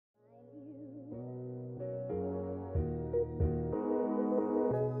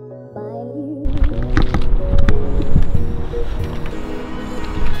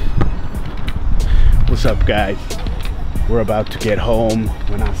What's up, guys? We're about to get home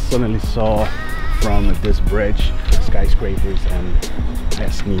when I suddenly saw from this bridge skyscrapers, and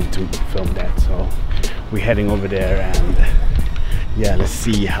asked me to film that, so we're heading over there, and yeah, let's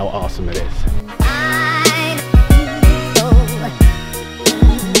see how awesome it is.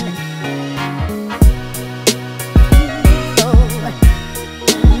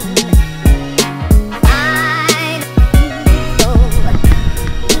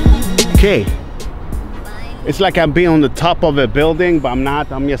 Okay, it's like I'm being on the top of a building, but I'm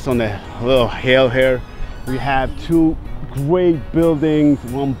not. I'm just on a little hill here. We have two great buildings,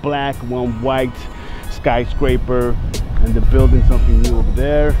 one black, one white skyscraper, and the building something new over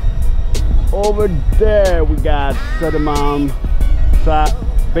there. Over there we got Södermalm. So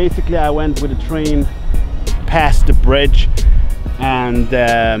basically I went with a train past the bridge and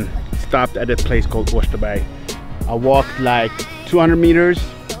stopped at a place called Årstaberg. I walked like 200 meters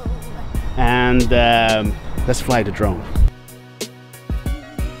and let's fly the drone.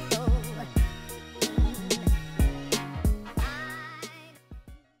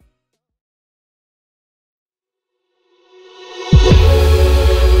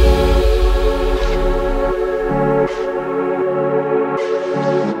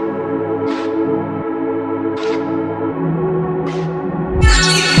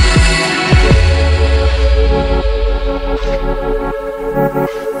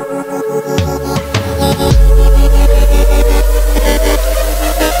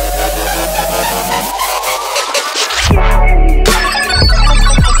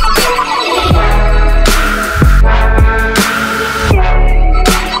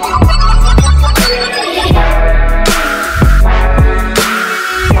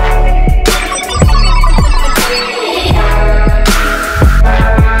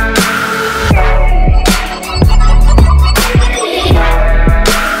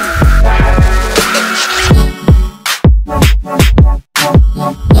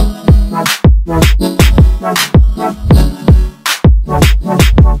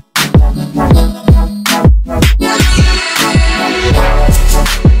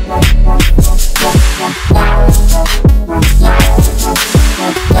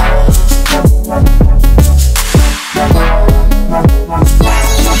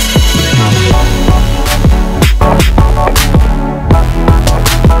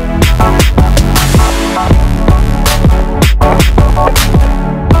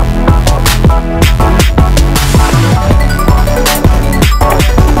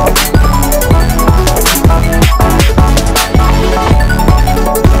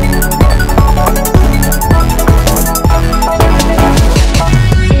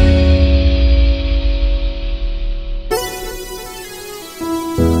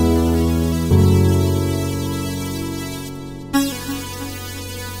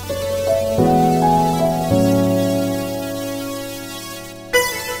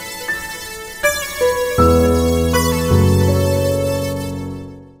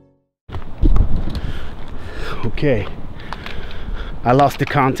 Okay, I lost the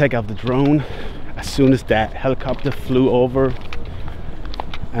contact of the drone as soon as that helicopter flew over,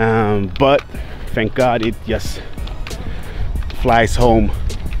 but thank God it just flies home.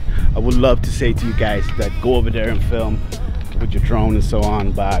 I would love to say to you guys that go over there and film with your drone and so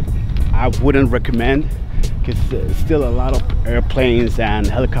on, but I wouldn't recommend, because there's still a lot of airplanes and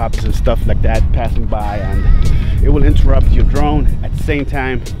helicopters and stuff like that passing by, and it will interrupt your drone at the same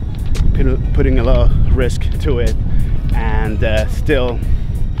time, putting a lot of risk to it. And still,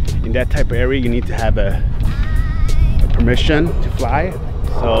 in that type of area you need to have a permission to fly,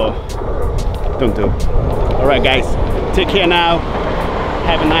 so don't do it. All right guys, take care now,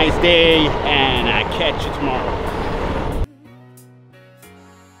 have a nice day, and I'll catch you tomorrow.